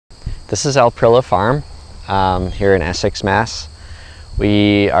This is Alprilla Farm here in Essex, Mass.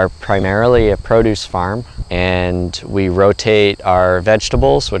 We are primarily a produce farm, and we rotate our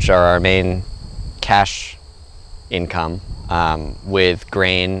vegetables, which are our main cash income, with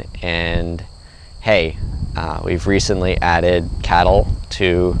grain and hay. We've recently added cattle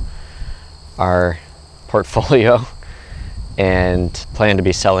to our portfolio and plan to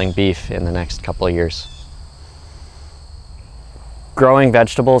be selling beef in the next couple of years. Growing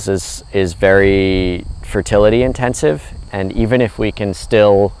vegetables is very fertility intensive, and even if we can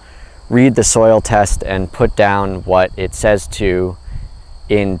still read the soil test and put down what it says to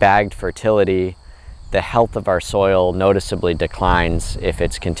in bagged fertility, the health of our soil noticeably declines if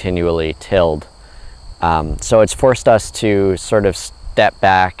it's continually tilled. So it's forced us to sort of step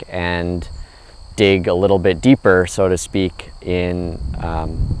back and dig a little bit deeper, so to speak, in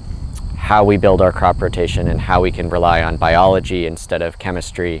how we build our crop rotation and how we can rely on biology instead of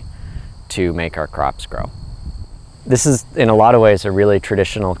chemistry to make our crops grow. This is, in a lot of ways, a really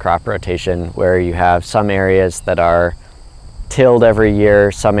traditional crop rotation where you have some areas that are tilled every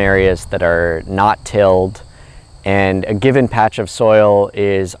year, some areas that are not tilled, and a given patch of soil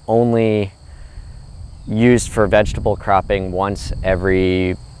is only used for vegetable cropping once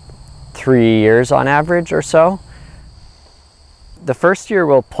every 3 years on average or so. The first year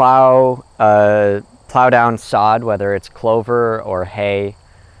we'll plow down sod, whether it's clover or hay,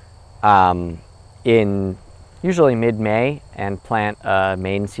 in usually mid-May, and plant a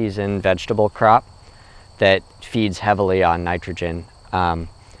main season vegetable crop that feeds heavily on nitrogen. And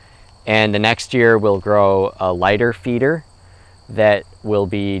the next year we'll grow a lighter feeder that will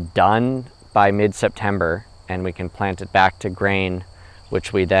be done by mid-September, and we can plant it back to grain,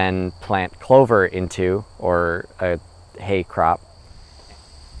 which we then plant clover into, or a hay crop.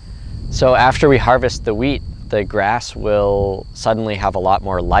 So after we harvest the wheat, the grass will suddenly have a lot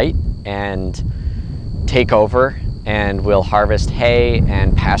more light and take over, and we'll harvest hay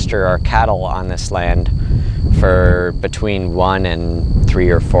and pasture our cattle on this land for between 1 and 3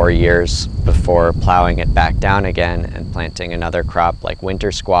 or 4 years before plowing it back down again and planting another crop like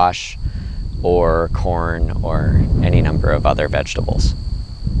winter squash or corn or any number of other vegetables.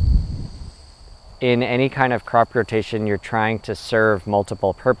 In any kind of crop rotation, you're trying to serve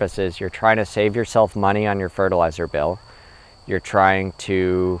multiple purposes. You're trying to save yourself money on your fertilizer bill. You're trying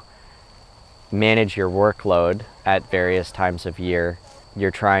to manage your workload at various times of year. You're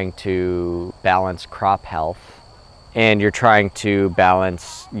trying to balance crop health, and you're trying to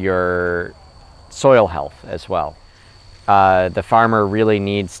balance your soil health as well. The farmer really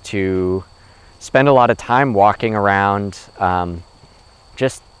needs to spend a lot of time walking around,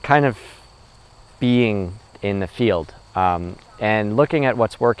 just kind of being in the field, and looking at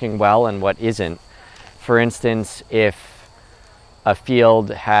what's working well and what isn't. For instance, if a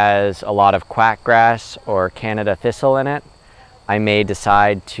field has a lot of quackgrass or Canada thistle in it, I may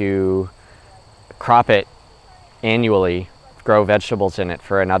decide to crop it annually, grow vegetables in it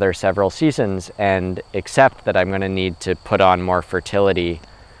for another several seasons, and accept that I'm going to need to put on more fertility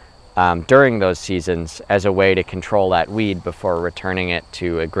during those seasons as a way to control that weed before returning it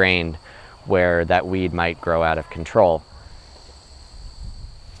to a grain where that weed might grow out of control.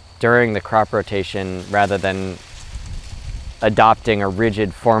 During the crop rotation, rather than adopting a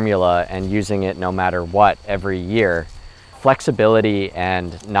rigid formula and using it no matter what every year, flexibility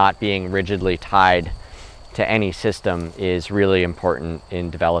and not being rigidly tied to any system is really important in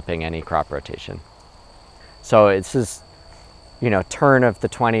developing any crop rotation. So it's this, turn of the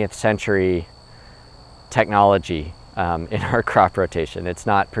 20th century technology in our crop rotation. It's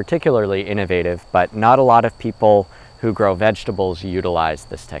not particularly innovative, but not a lot of people who grow vegetables utilize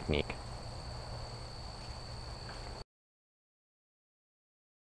this technique.